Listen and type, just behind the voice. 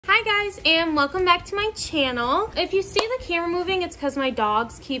Hi guys, and welcome back to my channel. If you see the camera moving, it's because my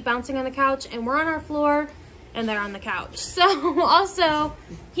dogs keep bouncing on the couch and we're on our floor and they're on the couch. So also,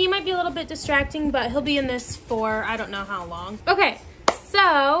 he might be a little bit distracting, but he'll be in this for I don't know how long. Okay,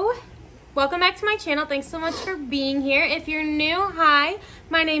 so welcome back to my channel. Thanks so much for being here. If you're new, hi,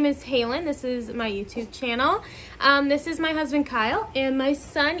 my name is Halen. This is my YouTube channel. This is my husband Kyle and my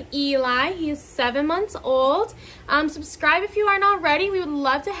son Eli. He is 7 months old. Subscribe if you aren't already. We would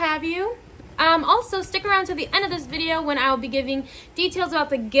love to have you. Also, stick around to the end of this video when I will be giving details about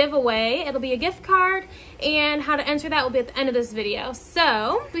the giveaway. It'll be a gift card, and how to enter that will be at the end of this video.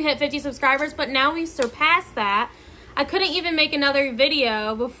 So, we hit 50 subscribers, but now we surpassed that. I couldn't even make another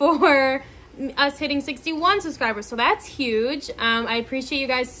video before us hitting 61 subscribers, so that's huge. I appreciate you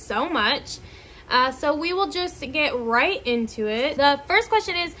guys so much. So we will just get right into it. The first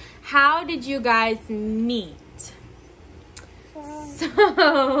question is, how did you guys meet?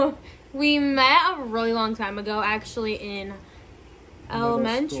 So we met a really long time ago, actually in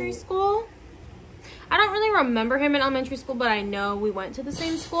elementary school. I don't really remember him in elementary school, but I know we went to the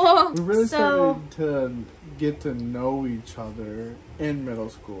same school. We really started to get to know each other in middle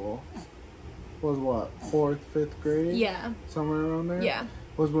school. Was what, 4th, 5th grade? Yeah. Somewhere around there? Yeah.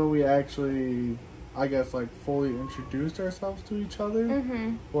 Was when we actually, I guess, like, fully introduced ourselves to each other.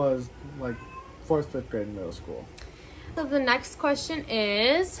 Mm-hmm. Was, like, 4th, 5th grade in middle school. So the next question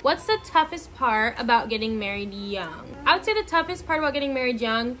is, what's the toughest part about getting married young? I would say the toughest part about getting married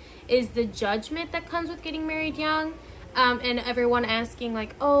young is the judgment that comes with getting married young. And everyone asking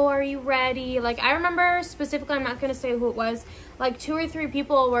like, oh, are you ready? Like, I remember specifically, I'm not going to say who it was, like 2 or 3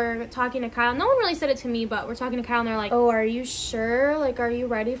 people were talking to Kyle. No one really said it to me, but we're talking to Kyle and they're like, oh, are you sure? Like, are you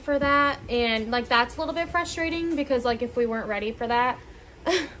ready for that? And like, that's a little bit frustrating because like, if we weren't ready for that,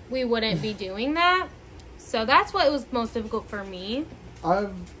 we wouldn't be doing that. So that's what was most difficult for me.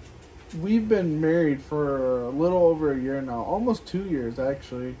 We've been married for a little over a year now, almost 2 years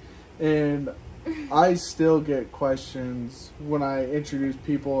actually, and I still get questions when I introduce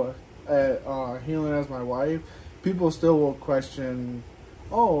people at Helen as my wife. People still will question,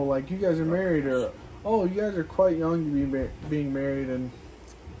 oh, like, you guys are married, or oh, you guys are quite young to be being married,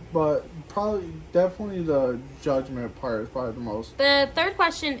 but definitely the judgment part is probably the most. The third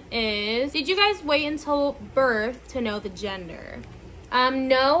question is, did you guys wait until birth to know the gender?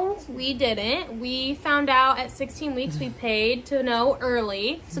 No, we didn't. We found out at 16 weeks. We paid to know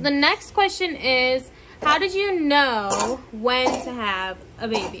early. So the next question is, how did you know when to have a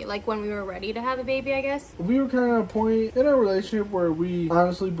baby? Like, when we were ready to have a baby, I guess? We were kind of at a point in our relationship where we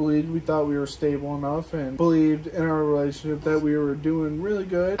honestly believed, we thought we were stable enough and believed in our relationship that we were doing really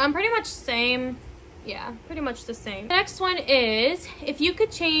good. Pretty much same. Yeah, pretty much the same. The next one is, if you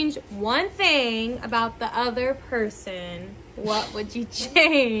could change one thing about the other person, what would you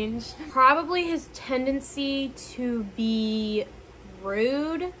change? Probably his tendency to be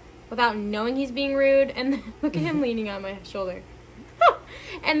rude without knowing he's being rude. And then, look at him leaning on my shoulder.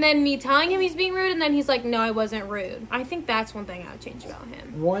 And then me telling him he's being rude, and then he's like, no, I wasn't rude. I think that's one thing I would change about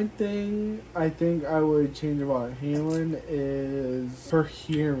him. One thing I think I would change about Helen is her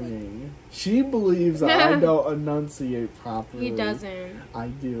hearing. She believes I don't enunciate properly. He doesn't. I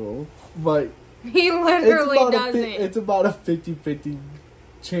do. But he literally doesn't. It's about a 50-50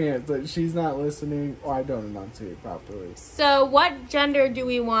 chance that she's not listening or I don't enunciate properly. So what gender do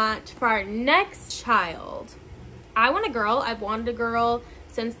we want for our next child? I want a girl. I've wanted a girl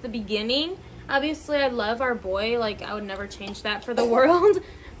since the beginning. Obviously, I love our boy. Like, I would never change that for the world.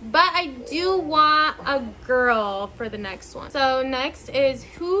 But I do want a girl for the next one. So next is,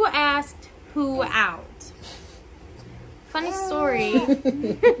 who asked who out? Funny story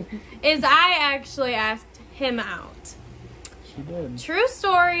is I actually asked him out. She did. True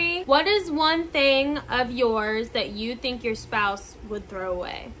story. What is one thing of yours that you think your spouse would throw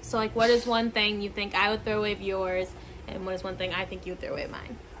away? So, like, what is one thing you think I would throw away of yours, and what is one thing I think you would throw away of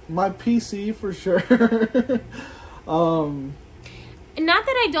mine? My PC, for sure. Not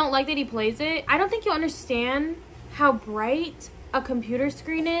that I don't like that he plays it. I don't think you understand how bright a computer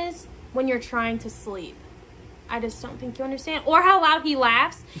screen is when you're trying to sleep. I just don't think you understand. Or how loud he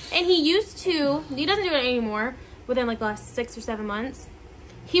laughs. And he used to, he doesn't do it anymore, within like the last 6 or 7 months.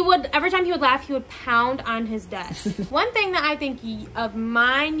 He would, every time he would laugh, he would pound on his desk. One thing that I think of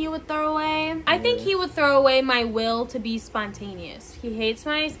mine you would throw away, I think he would throw away my will to be spontaneous. He hates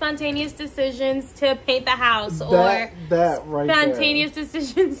my spontaneous decisions to paint the house or spontaneous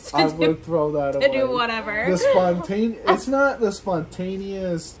decisions to do whatever. It's not the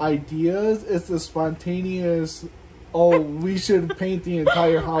spontaneous ideas, it's the spontaneous, oh, we should paint the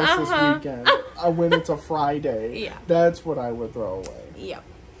entire house this weekend when it's a Friday. Yeah. That's what I would throw away. Yep.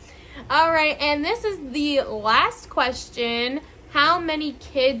 All right, and this is the last question. How many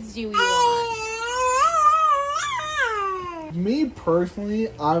kids do we want? Me personally,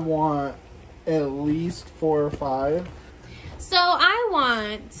 I want at least 4 or 5. So I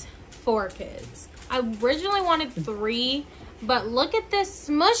want 4 kids. I originally wanted 3, but look at this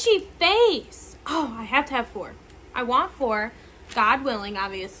smushy face. Oh, I have to have 4. I want 4. God willing,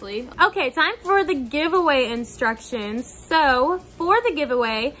 obviously. Okay, time for the giveaway instructions. So for the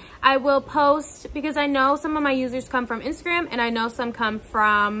giveaway, I will post, because I know some of my users come from Instagram and I know some come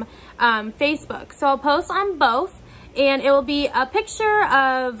from Facebook. So I'll post on both, and it will be a picture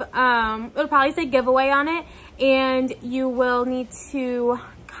of, it'll probably say giveaway on it, and you will need to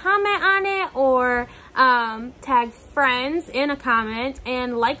comment on it or tag friends in a comment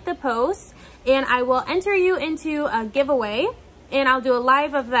and like the post, and I will enter you into a giveaway. And I'll do a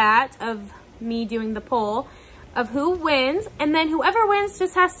live of that, of me doing the poll of who wins. And then whoever wins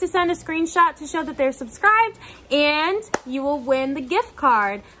just has to send a screenshot to show that they're subscribed, and you will win the gift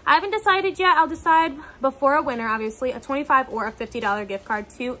card. I haven't decided yet. I'll decide before a winner, obviously, a $25 or a $50 gift card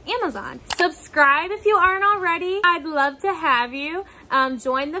to Amazon. Subscribe if you aren't already. I'd love to have you.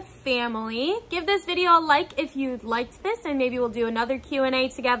 Join the family. Give this video a like if you liked this, and maybe we'll do another Q&A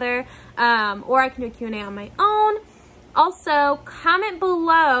together, or I can do a Q&A on my own. Also, comment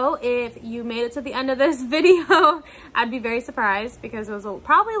below if you made it to the end of this video. I'd be very surprised because it was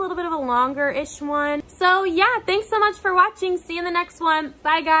probably a little bit of a longer-ish one. So yeah, thanks so much for watching. See you in the next one.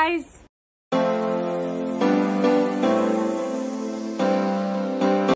 Bye, guys.